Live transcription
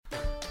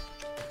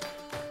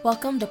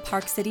Welcome to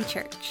Park City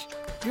Church.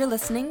 You're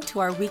listening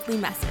to our weekly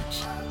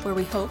message, where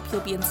we hope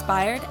you'll be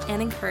inspired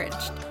and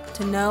encouraged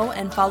to know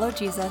and follow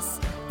Jesus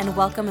and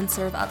welcome and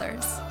serve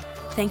others.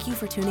 Thank you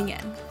for tuning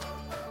in.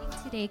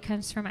 Today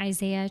comes from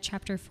Isaiah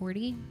chapter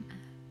 40,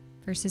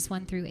 verses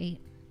 1 through 8.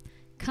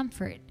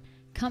 Comfort,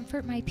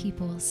 comfort my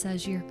people,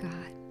 says your God.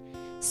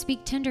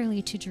 Speak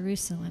tenderly to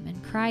Jerusalem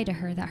and cry to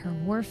her that her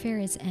warfare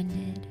is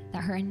ended,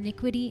 that her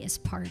iniquity is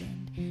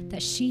pardoned,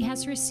 that she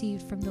has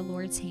received from the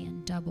Lord's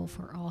hand double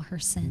for all her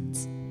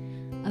sins.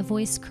 A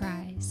voice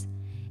cries,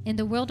 in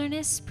the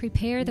wilderness,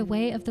 prepare the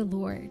way of the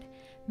Lord.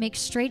 Make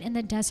straight in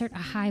the desert a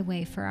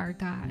highway for our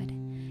God.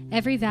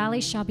 Every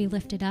valley shall be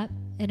lifted up,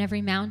 and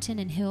every mountain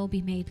and hill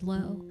be made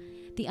low.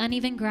 The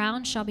uneven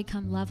ground shall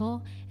become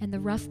level, and the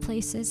rough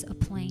places a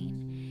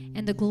plain.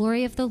 And the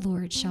glory of the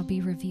Lord shall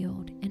be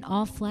revealed, and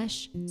all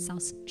flesh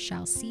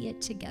shall see it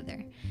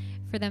together,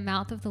 for the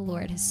mouth of the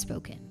Lord has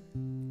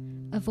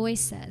spoken. A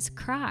voice says,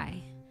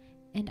 cry.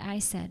 And I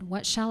said,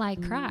 what shall I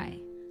cry?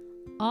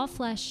 All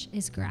flesh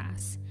is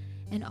grass,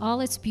 and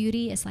all its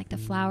beauty is like the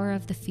flower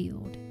of the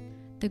field.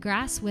 The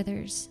grass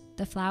withers,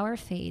 the flower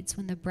fades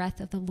when the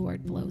breath of the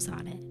Lord blows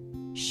on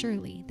it.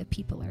 Surely the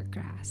people are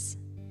grass.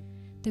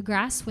 The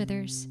grass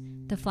withers,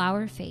 the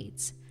flower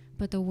fades,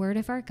 but the word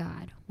of our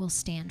God will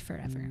stand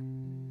forever.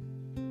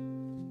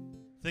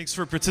 Thanks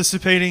for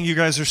participating. You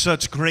guys are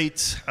such great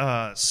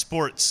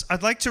sports.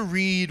 I'd like to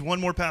read one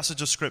more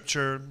passage of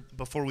Scripture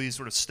before we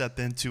sort of step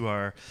into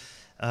our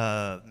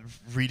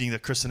reading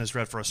that Kristen has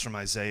read for us from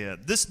Isaiah.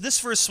 This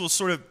verse will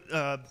sort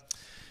of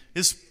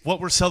is what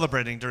we're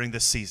celebrating during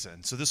this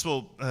season. So this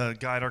will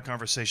guide our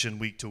conversation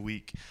week to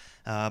week.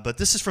 But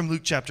this is from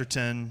Luke chapter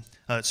 2,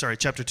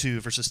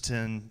 verses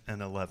 10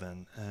 and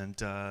 11. And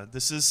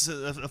this is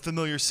a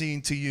familiar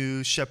scene to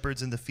you,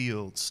 shepherds in the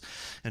fields.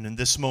 And in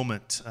this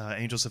moment,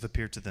 angels have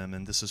appeared to them,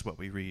 and this is what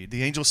we read.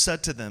 The angel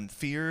said to them,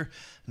 fear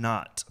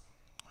not,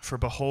 for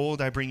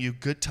behold, I bring you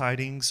good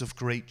tidings of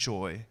great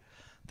joy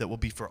that will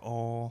be for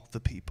all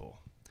the people.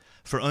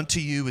 For unto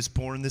you is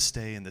born this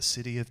day in the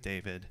city of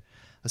David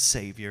a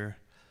Savior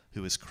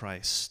who is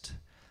Christ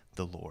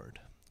the Lord.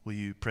 Will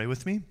you pray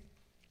with me?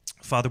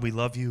 Father, we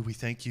love you. We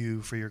thank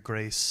you for your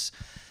grace.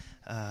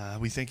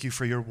 We thank you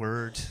for your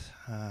word.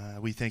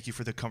 We thank you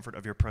for the comfort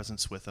of your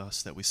presence with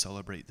us that we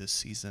celebrate this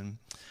season.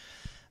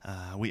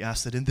 We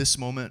ask that in this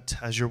moment,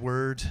 as your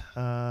word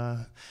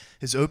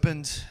is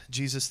opened,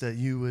 Jesus, that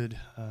you would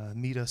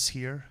meet us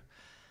here.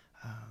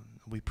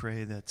 We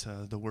pray that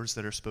the words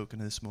that are spoken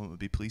in this moment would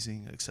be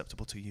pleasing,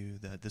 acceptable to you,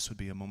 that this would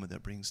be a moment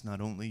that brings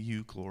not only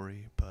you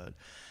glory, but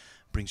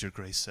brings your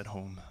grace at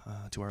home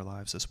to our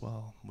lives as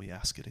well. We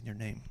ask it in your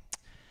name.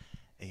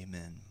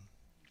 Amen.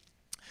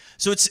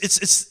 So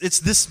it's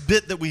this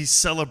bit that we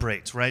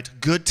celebrate, right?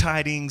 Good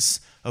tidings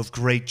of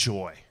great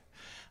joy.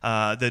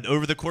 That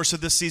over the course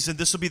of this season,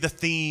 this will be the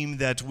theme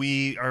that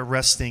we are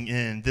resting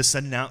in, this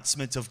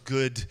announcement of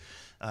good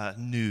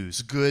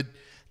news, good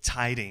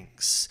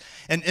tidings.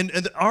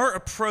 And our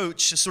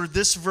approach, sort of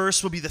this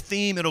verse will be the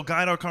theme. It'll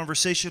guide our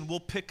conversation. We'll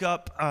pick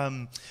up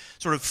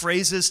sort of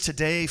phrases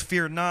today,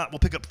 fear not. We'll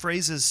pick up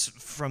phrases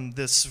from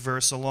this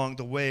verse along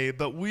the way,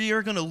 but we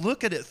are going to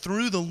look at it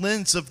through the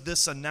lens of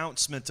this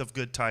announcement of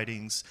good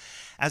tidings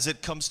as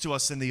it comes to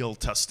us in the Old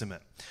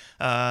Testament.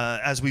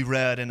 As we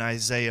read in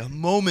Isaiah,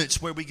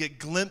 moments where we get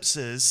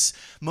glimpses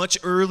much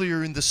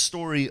earlier in the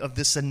story of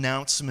this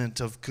announcement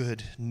of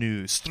good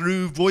news.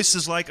 Through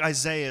voices like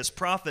Isaiah's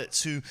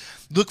prophets who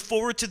look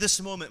forward to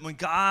this moment when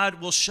God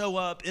will show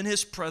up in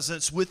his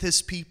presence with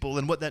his people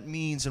and what that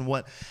means and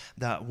what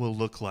that will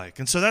look like.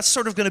 And so that's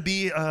sort of going to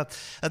be,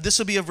 this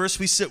will be a verse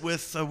we sit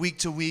with week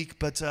to week,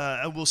 but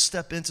we'll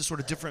step into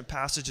sort of different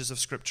passages of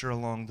Scripture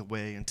along the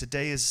way. And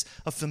today is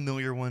a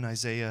familiar one,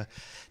 Isaiah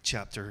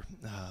chapter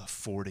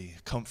 40.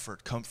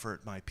 Comfort,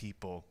 comfort my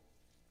people,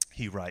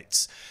 he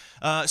writes.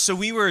 So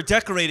we were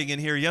decorating in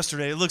here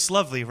yesterday. It looks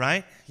lovely,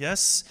 right?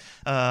 Yes?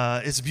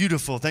 It's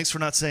beautiful. Thanks for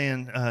not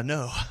saying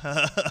no.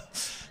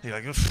 You're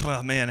like,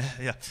 oh, man,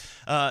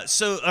 yeah.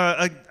 So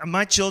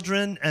my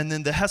children and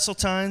then the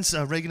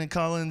Hesseltines, Reagan and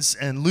Collins,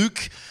 and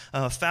Luke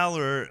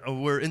Fowler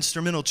were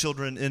instrumental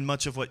children in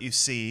much of what you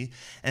see.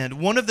 And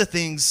one of the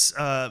things,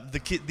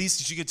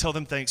 these you can tell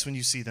them thanks when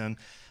you see them,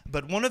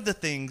 but one of the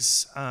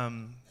things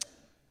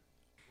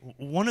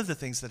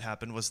that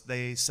happened was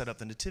they set up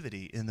the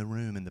nativity in the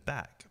room in the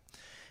back.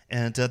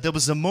 And there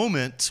was a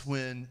moment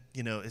when,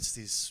 it's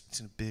these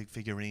big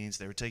figurines.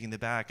 They were taking the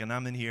back, and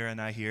I'm in here,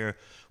 and I hear,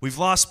 we've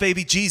lost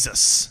baby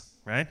Jesus,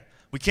 right?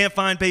 We can't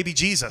find baby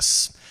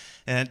Jesus.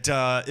 And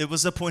it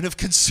was a point of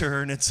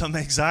concern and some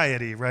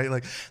anxiety, right?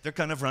 Like, they're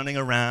kind of running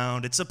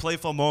around. It's a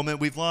playful moment.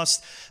 We've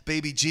lost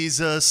baby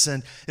Jesus,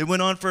 and it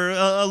went on for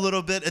a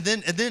little bit. And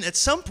then at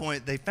some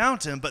point, they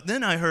found him. But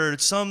then I heard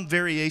some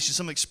variation,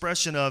 some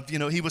expression of,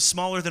 he was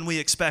smaller than we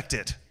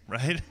expected,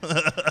 right?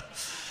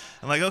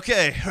 I'm like,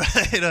 okay,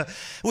 right?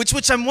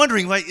 Which I'm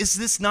wondering, like, is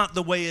this not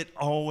the way it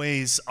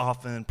always,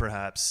 often,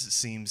 perhaps,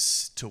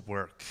 seems to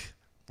work?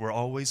 We're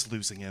always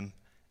losing him,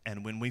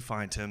 and when we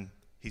find him,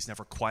 he's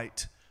never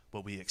quite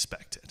what we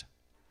expected.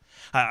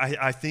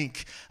 I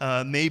think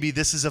maybe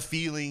this is a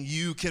feeling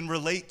you can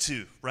relate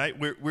to, right?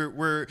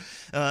 We're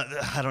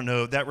I don't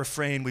know, that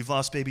refrain, we've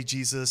lost baby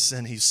Jesus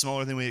and he's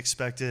smaller than we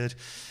expected.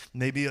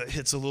 Maybe it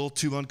hits a little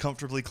too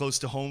uncomfortably close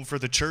to home for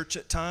the church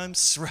at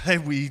times,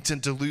 right? We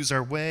tend to lose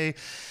our way.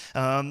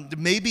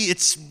 Maybe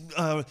it's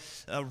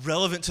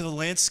relevant to the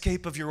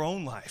landscape of your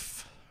own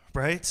life,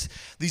 right?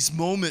 These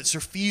moments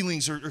or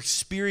feelings or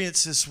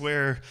experiences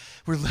where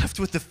we're left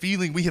with the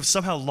feeling we have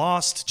somehow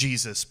lost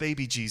Jesus,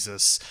 baby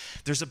Jesus.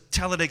 There's a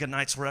Talladega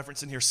Nights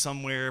reference in here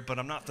somewhere, but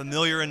I'm not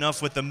familiar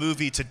enough with the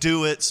movie to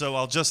do it, so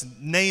I'll just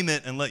name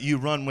it and let you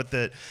run with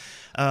it.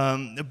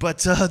 But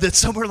that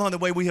somewhere along the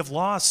way we have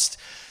lost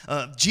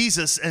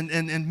Jesus,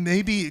 and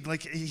maybe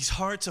like he's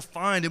hard to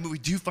find, and when we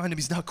do find him,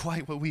 he's not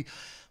quite what we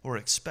were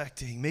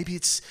expecting. Maybe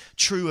it's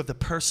true of the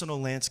personal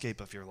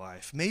landscape of your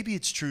life. Maybe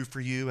it's true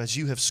for you as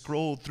you have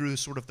scrolled through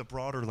sort of the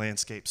broader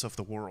landscapes of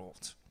the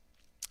world.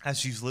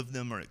 As you've lived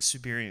them or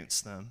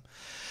experienced them,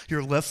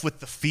 you're left with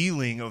the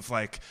feeling of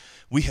like,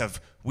 we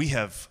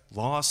have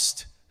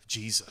lost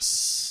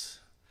Jesus,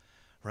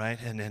 right?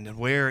 And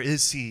where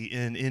is he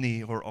in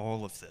any or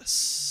all of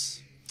this?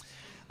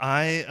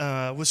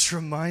 I was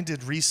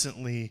reminded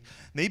recently,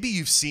 maybe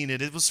you've seen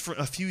it, it was for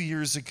a few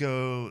years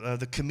ago,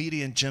 the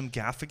comedian Jim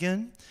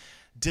Gaffigan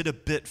did a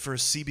bit for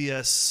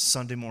CBS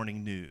Sunday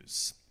Morning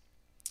News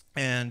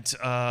and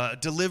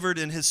delivered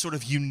in his sort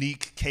of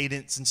unique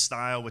cadence and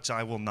style, which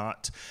I will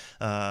not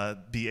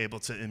be able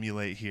to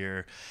emulate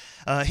here.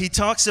 He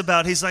talks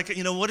about, he's like,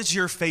 you know, what is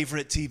your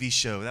favorite TV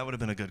show? That would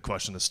have been a good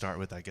question to start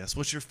with, I guess.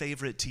 What's your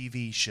favorite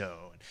TV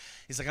show?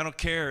 He's like, I don't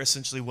care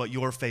essentially what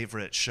your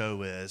favorite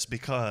show is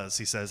because,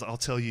 he says, I'll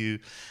tell you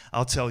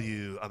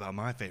about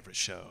my favorite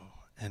show.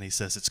 And he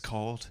says, it's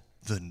called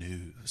The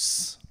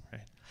News.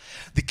 Right?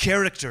 The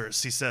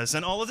characters, he says,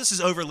 and all of this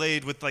is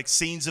overlaid with like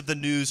scenes of the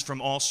news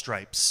from all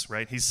stripes,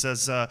 right? He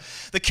says,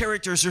 the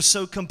characters are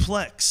so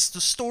complex, the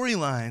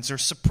storylines are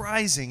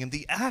surprising, and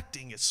the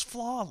acting is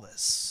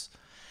flawless.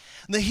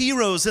 The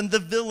heroes and the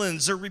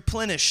villains are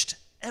replenished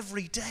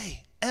every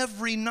day.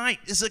 Every night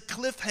is a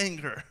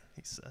cliffhanger,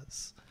 he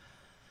says.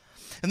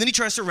 And then he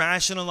tries to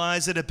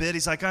rationalize it a bit.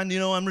 He's like, I'm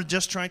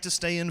just trying to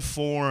stay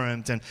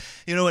informed. And,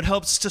 it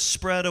helps to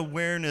spread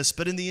awareness.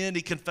 But in the end,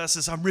 he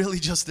confesses, I'm really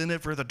just in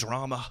it for the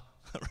drama,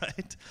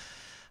 right?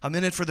 I'm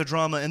in it for the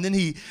drama. And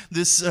then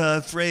this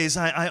phrase,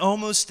 I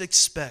almost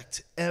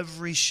expect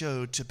every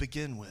show to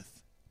begin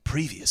with,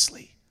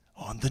 previously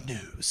on the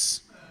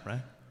news,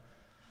 right?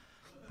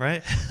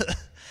 Right?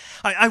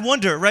 I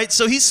wonder, right?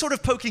 So he's sort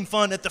of poking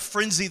fun at the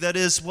frenzy that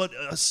is what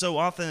so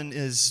often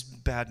is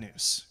bad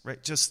news,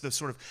 right? Just the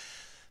sort of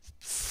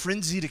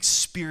frenzied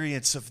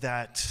experience of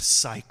that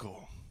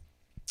cycle.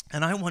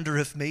 And I wonder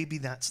if maybe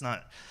that's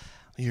not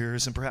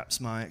yours and perhaps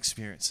my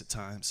experience at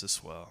times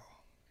as well.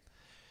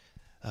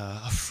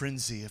 A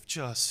frenzy of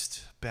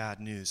just bad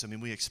news. I mean,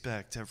 we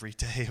expect every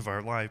day of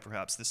our life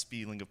perhaps this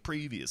feeling of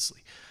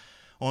previously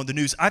on the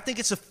news. I think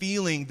it's a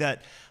feeling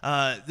that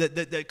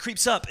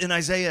creeps up in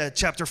Isaiah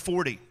chapter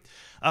 40.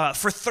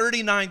 For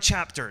 39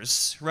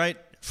 chapters, right?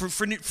 For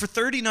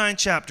 39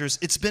 chapters,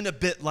 it's been a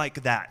bit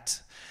like that.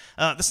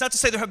 That's not to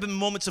say there have been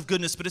moments of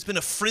goodness, but it's been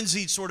a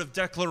frenzied sort of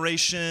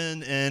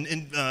declaration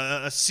and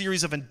a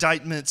series of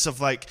indictments of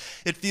like,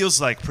 it feels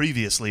like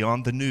previously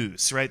on the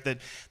news, right? That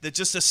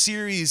just a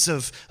series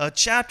of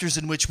chapters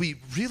in which we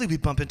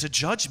bump into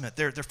judgment.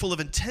 They're full of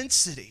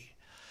intensity.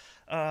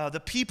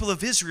 The people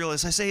of Israel,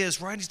 as Isaiah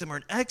is writing to them, are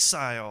in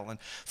exile and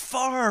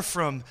far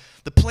from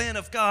the plan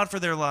of God for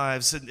their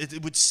lives, and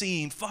it would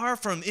seem, far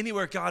from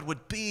anywhere God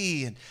would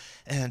be.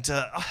 And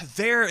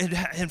they're,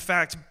 in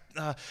fact,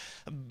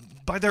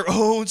 by their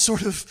own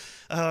sort of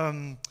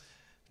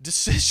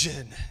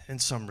decision in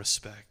some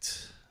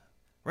respect,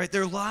 right?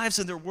 Their lives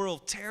and their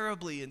world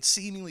terribly and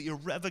seemingly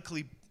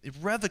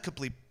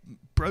irrevocably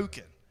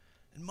broken.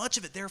 And much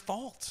of it their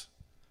fault.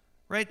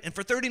 Right? And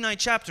for 39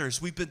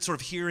 chapters, we've been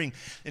sort of hearing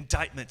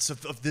indictments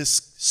of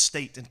this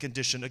state and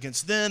condition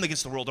against them,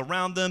 against the world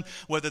around them,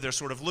 whether they're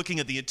sort of looking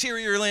at the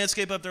interior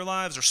landscape of their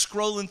lives or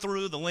scrolling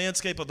through the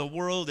landscape of the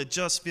world. It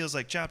just feels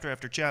like chapter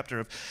after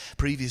chapter of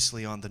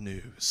previously on the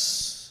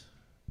news.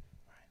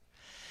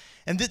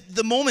 And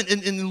the moment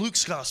in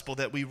Luke's gospel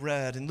that we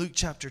read, in Luke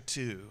chapter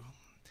 2,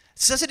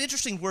 says an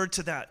interesting word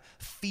to that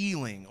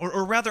feeling,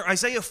 or rather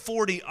Isaiah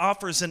 40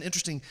 offers an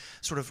interesting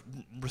sort of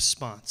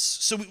response.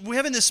 So we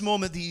have in this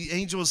moment the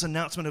angel's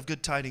announcement of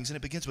good tidings, and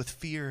it begins with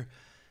fear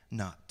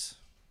not.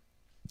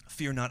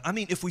 Fear not. I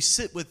mean, if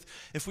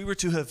we were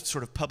to have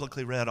sort of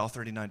publicly read all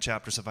 39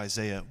 chapters of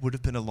Isaiah, it would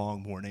have been a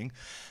long morning.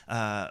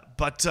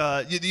 But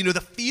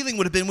the feeling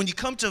would have been, when you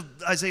come to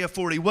Isaiah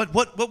 40, what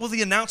will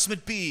the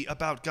announcement be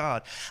about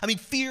God? I mean,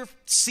 fear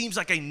seems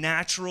like a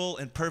natural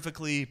and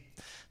perfectly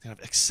kind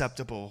of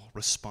acceptable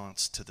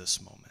response to this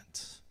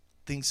moment.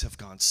 Things have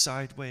gone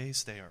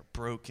sideways. They are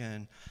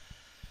broken.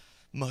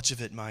 Much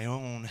of it my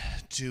own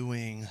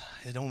doing.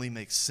 It only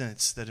makes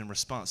sense that in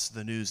response to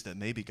the news that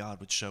maybe God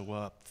would show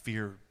up,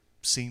 fear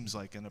seems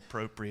like an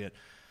appropriate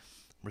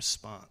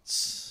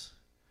response.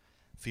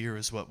 Fear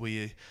is what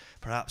we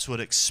perhaps would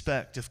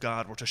expect if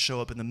God were to show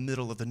up in the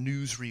middle of the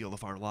newsreel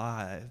of our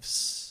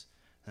lives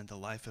and the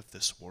life of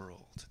this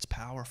world. It's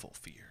powerful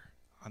fear.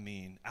 I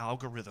mean,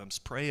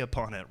 algorithms prey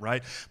upon it,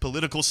 right?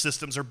 Political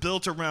systems are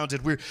built around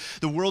it.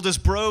 The world is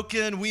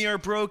broken. We are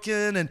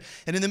broken. And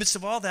in the midst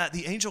of all that,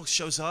 the angel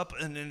shows up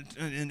and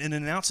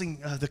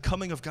announcing the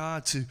coming of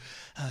God to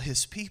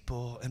his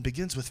people and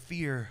begins with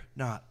fear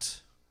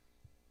not.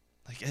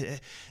 Like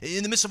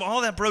in the midst of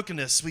all that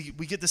brokenness, we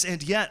get this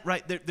and yet,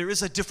 right? There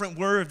is a different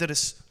word that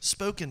is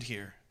spoken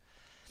here.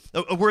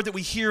 A word that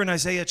we hear in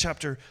Isaiah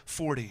chapter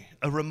 40,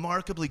 a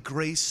remarkably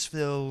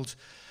grace-filled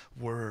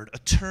word, a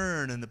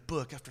turn in the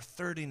book after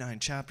 39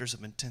 chapters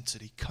of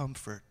intensity.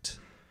 Comfort,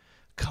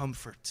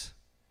 comfort.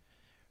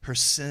 Her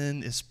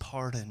sin is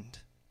pardoned.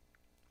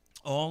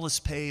 All is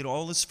paid,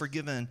 all is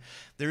forgiven.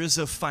 There is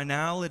a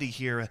finality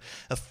here,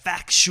 a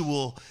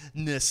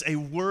factualness, a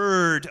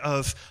word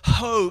of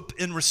hope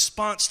in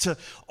response to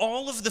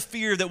all of the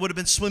fear that would have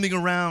been swimming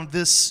around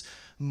this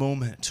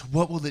moment.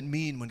 What will it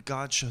mean when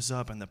God shows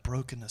up in the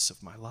brokenness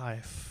of my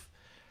life?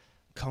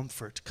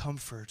 Comfort,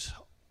 comfort.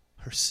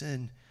 Her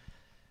sin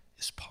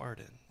is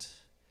pardoned.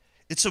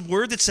 It's a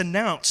word that's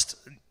announced,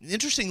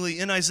 interestingly,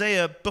 in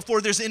Isaiah before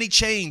there's any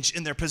change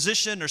in their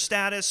position or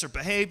status or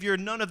behavior,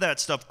 none of that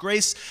stuff.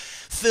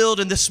 Grace-filled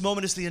in this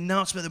moment is the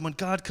announcement that when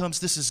God comes,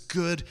 this is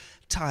good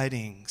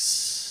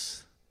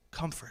tidings,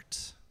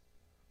 comfort.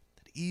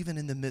 That even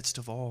in the midst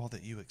of all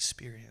that you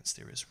experience,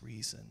 there is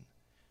reason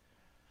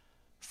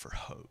for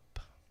hope.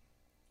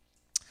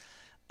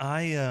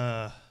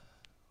 I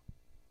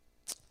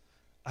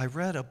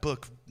read a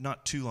book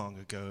not too long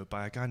ago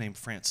by a guy named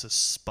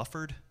Francis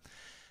Spufford,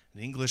 an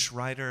English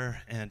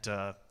writer, and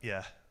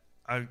you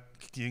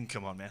can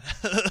come on, man.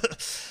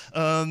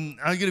 I'm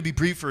going to be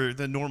briefer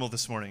than normal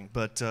this morning,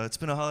 but it's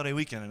been a holiday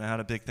weekend, and I had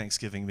a big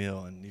Thanksgiving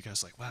meal, and you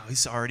guys are like, wow,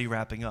 he's already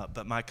wrapping up,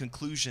 but my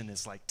conclusion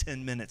is like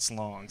 10 minutes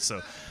long,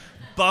 so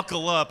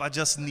buckle up. I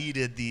just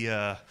needed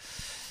the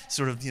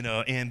sort of,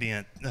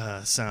 ambient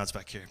sounds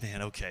back here.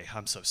 Man, okay,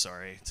 I'm so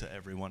sorry to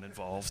everyone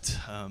involved.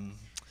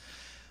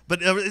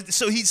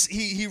 So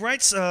he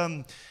writes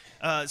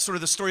sort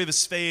of the story of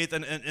his faith,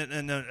 and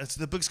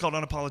the book's called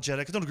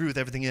Unapologetic. I don't agree with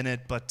everything in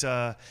it, but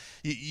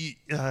he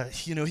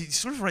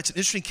sort of writes an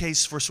interesting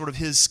case for sort of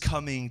his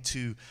coming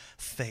to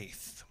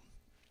faith.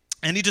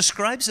 And he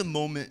describes a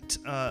moment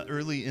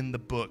early in the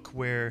book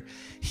where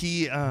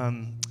he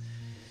had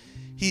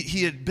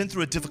been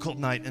through a difficult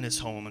night in his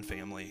home and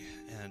family,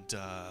 and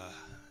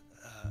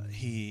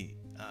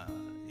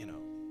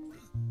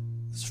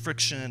there's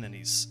friction, and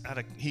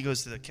he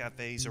goes to the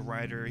cafe. He's a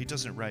writer. He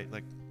doesn't write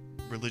like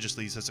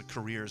religiously. He has a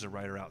career as a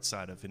writer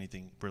outside of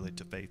anything related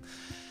to faith,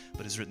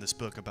 but has written this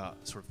book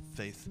about sort of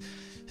faith.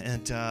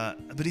 And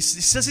but he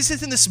says he's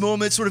in this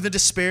moment, sort of in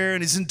despair,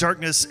 and he's in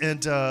darkness.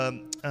 And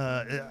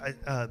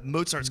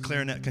Mozart's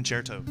Clarinet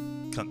Concerto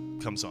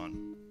comes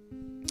on,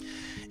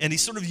 and he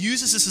sort of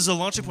uses this as a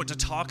launching point to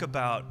talk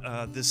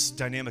about this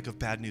dynamic of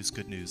bad news,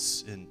 good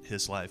news in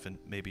his life, and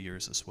maybe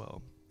yours as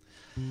well.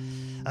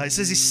 He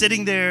says he's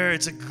sitting there.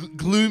 It's a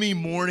gloomy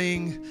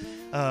morning.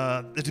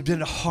 It had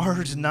been a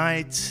hard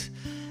night,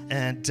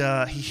 and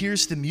he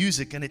hears the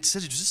music, and it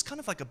says it's just kind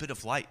of like a bit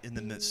of light in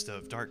the midst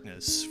of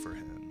darkness for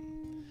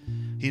him.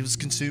 He was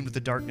consumed with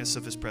the darkness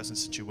of his present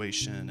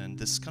situation, and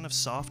this kind of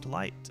soft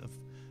light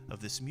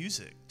of this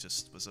music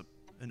just was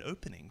an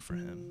opening for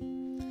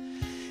him.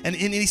 And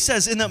he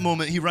says in that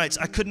moment, he writes,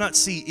 I could not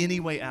see any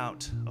way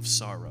out of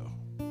sorrow.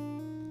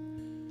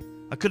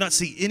 I could not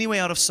see any way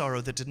out of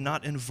sorrow that did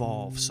not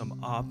involve some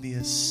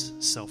obvious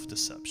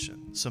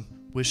self-deception, some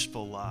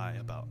wishful lie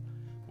about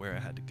where I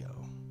had to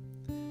go.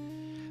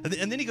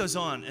 And then he goes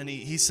on and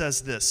he says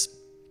this.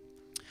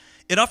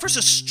 It offers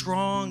a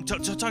strong,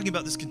 talking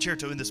about this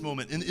concerto in this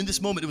moment, in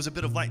this moment it was a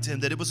bit of light to him,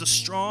 that it was a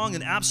strong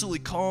and absolutely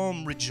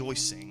calm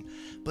rejoicing,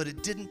 but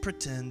it didn't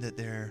pretend that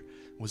there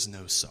was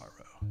no sorrow.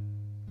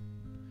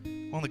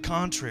 On the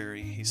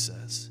contrary, he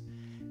says,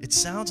 it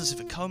sounds as if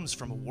it comes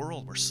from a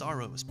world where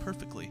sorrow is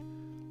perfectly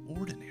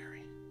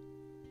ordinary.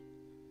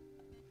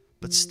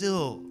 But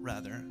still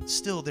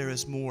there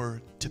is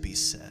more to be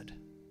said.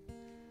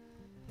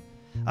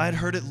 I had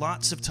heard it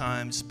lots of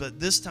times, but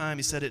this time,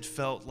 he said, it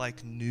felt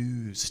like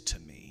news to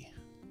me.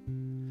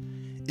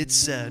 It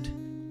said,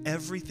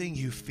 everything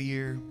you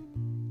fear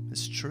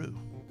is true.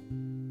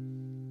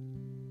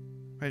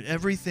 Right?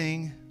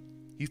 Everything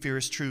you fear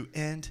is true,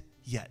 and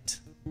yet.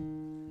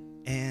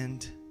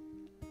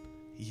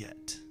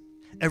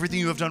 Everything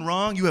you have done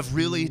wrong, you have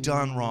really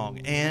done wrong,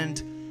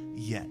 and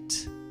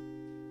yet.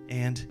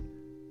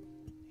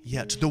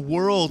 The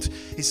world,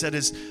 he said,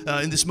 is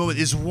in this moment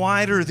is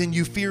wider than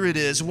you fear it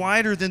is,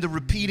 wider than the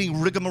repeating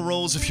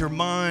rigmaroles of your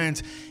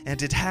mind,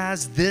 and it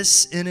has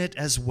this in it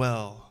as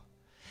well.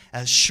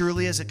 As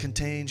surely as it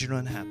contains your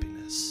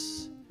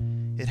unhappiness,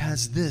 it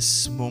has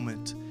this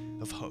moment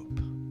of hope.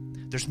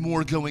 There's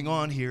more going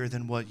on here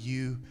than what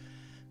you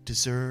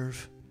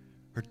deserve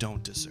or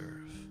don't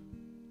deserve.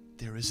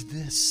 There is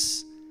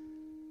this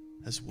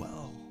as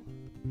well.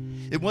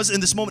 It was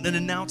in this moment an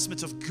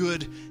announcement of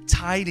good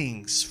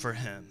tidings for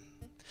him.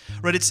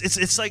 Right?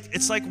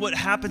 It's like what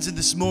happens in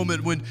this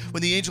moment when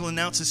the angel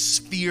announces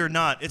fear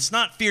not. It's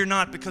not fear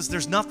not because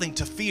there's nothing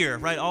to fear,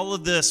 right? All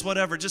of this,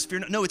 whatever, just fear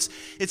not. No, it's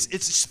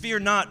fear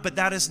not, but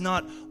that is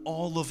not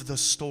all of the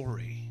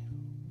story.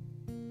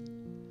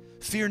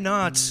 Fear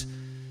not,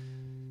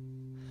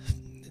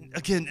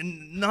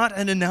 again, not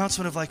an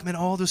announcement of like, man,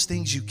 all those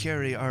things you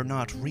carry are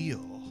not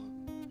real.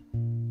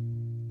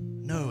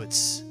 No,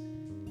 it's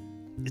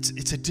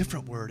a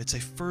different word. It's a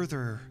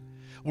further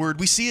word.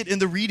 We see it in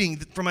the reading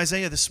from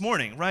Isaiah this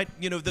morning, right?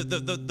 You know,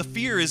 the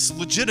fear is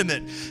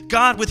legitimate.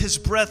 God with his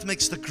breath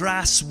makes the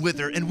grass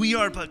wither, and we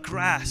are but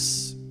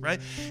grass, right?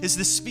 Is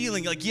this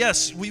feeling like,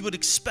 yes, we would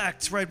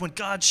expect, right, when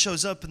God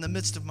shows up in the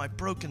midst of my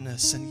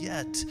brokenness, and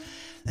yet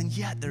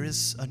there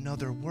is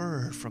another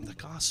word from the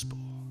gospel.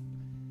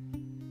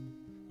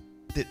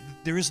 That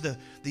there is the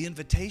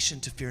invitation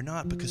to fear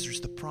not because there's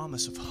the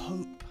promise of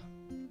hope.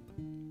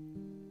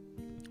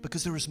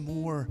 Because there is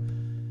more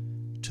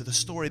to the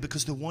story,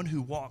 because the one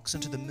who walks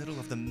into the middle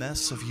of the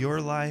mess of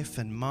your life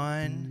and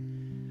mine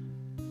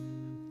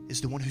is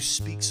the one who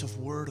speaks a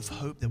word of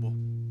hope that will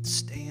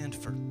stand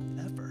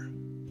forever.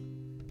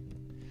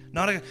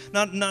 Not a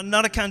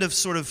kind of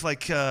sort of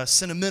like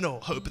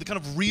sentimental hope, but the kind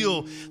of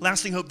real,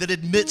 lasting hope that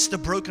admits the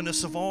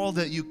brokenness of all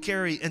that you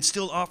carry and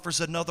still offers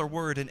another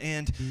word,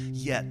 and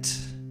yet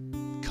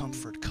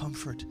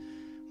comfort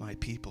my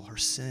people. Her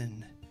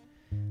sin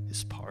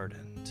is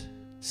pardoned.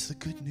 It's the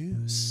good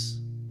news.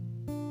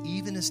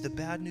 Even as the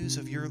bad news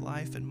of your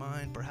life and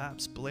mine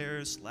perhaps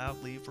blares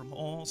loudly from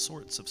all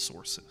sorts of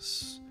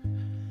sources.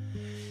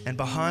 And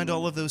behind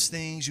all of those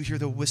things, you hear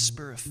the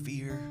whisper of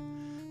fear.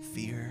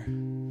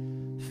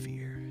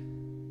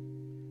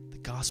 The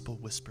gospel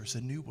whispers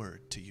a new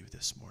word to you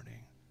this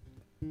morning.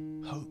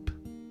 Hope.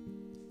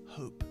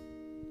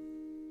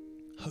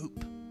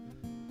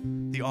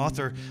 The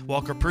author,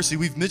 Walker Percy,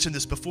 we've mentioned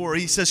this before.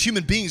 He says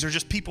human beings are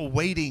just people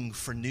waiting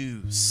for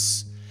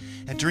news.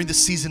 And during the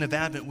season of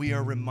Advent, we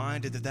are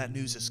reminded that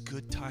news is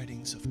good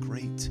tidings of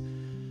great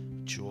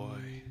joy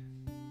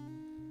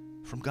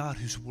from God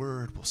whose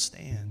word will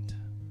stand.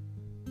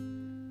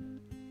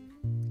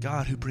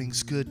 God who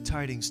brings good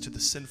tidings to the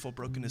sinful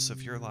brokenness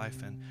of your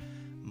life and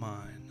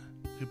mine,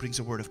 who brings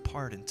a word of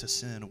pardon to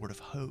sin, a word of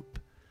hope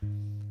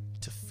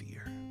to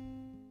fear.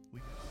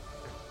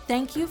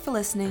 Thank you for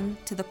listening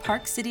to the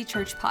Park City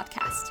Church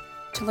podcast.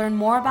 To learn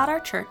more about our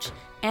church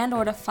and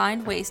or to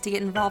find ways to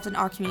get involved in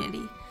our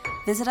community,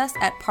 visit us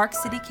at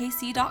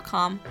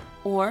parkcitykc.com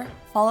or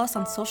follow us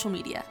on social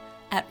media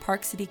at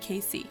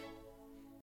parkcitykc.